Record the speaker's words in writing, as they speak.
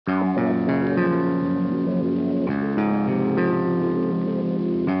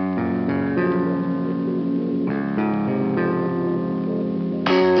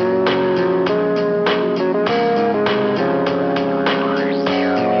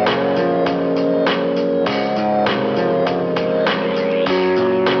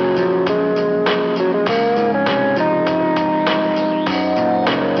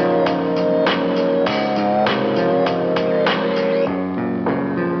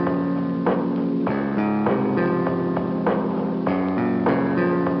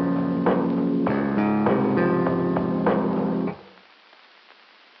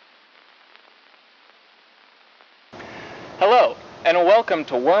welcome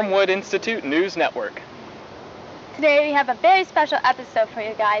to Wormwood Institute News Network. Today we have a very special episode for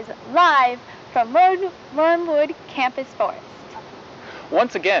you guys, live from Wormwood Campus Forest.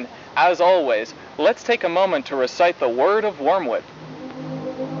 Once again, as always, let's take a moment to recite the word of Wormwood.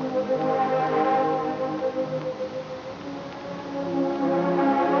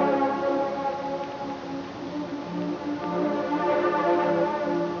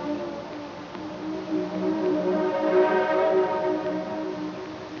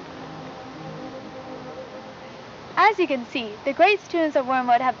 As you can see, the great students of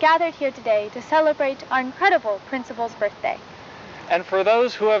Wormwood have gathered here today to celebrate our incredible principal's birthday. And for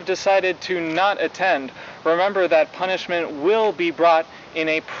those who have decided to not attend, remember that punishment will be brought in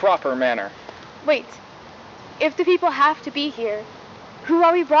a proper manner. Wait, if the people have to be here, who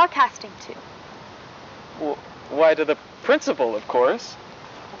are we broadcasting to? Why, to the principal, of course.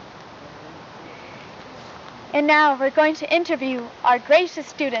 And now we're going to interview our gracious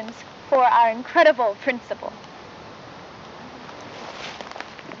students for our incredible principal.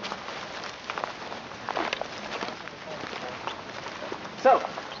 So,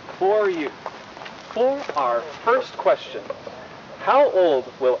 for our first question, how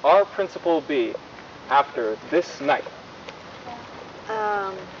old will our principal be after this night?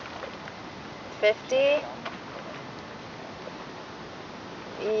 50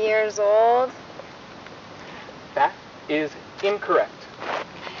 years old. That is incorrect.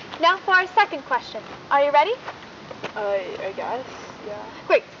 Now for our second question. Are you ready? I guess, yeah.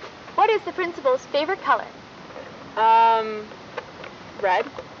 Great. What is the principal's favorite color? Red?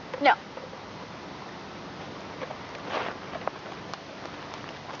 No.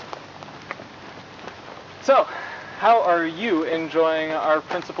 So, how are you enjoying our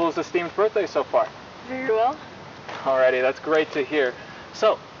principal's esteemed birthday so far? Very well. Alrighty, that's great to hear.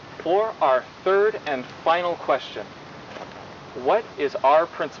 So, for our third and final question, what is our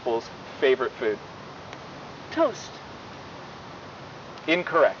principal's favorite food? Toast.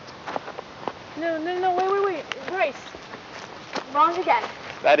 Incorrect. No, wait. Rice. Wrong again.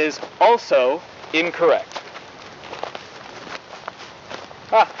 That is also incorrect.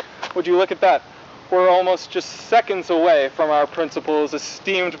 Would you look at that? We're almost just seconds away from our principal's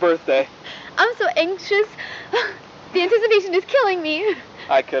esteemed birthday. I'm so anxious. The anticipation is killing me.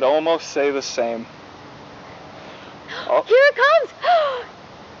 I could almost say the same. Oh. Here it comes.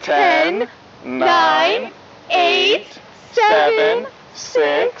 10, 9, 8, 7,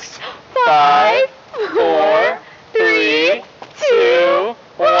 6, 5, 4, 3, 2,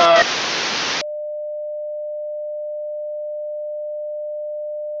 1.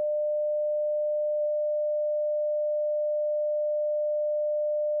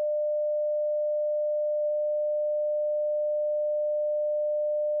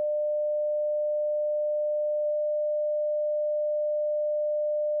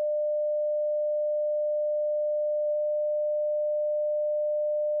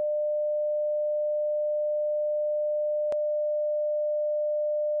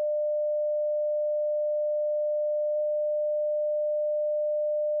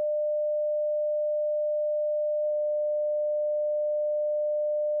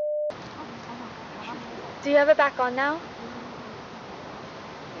 Do you have it back on now?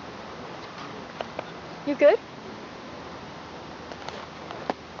 You good?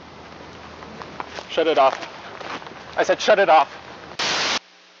 Shut it off. I said shut it off.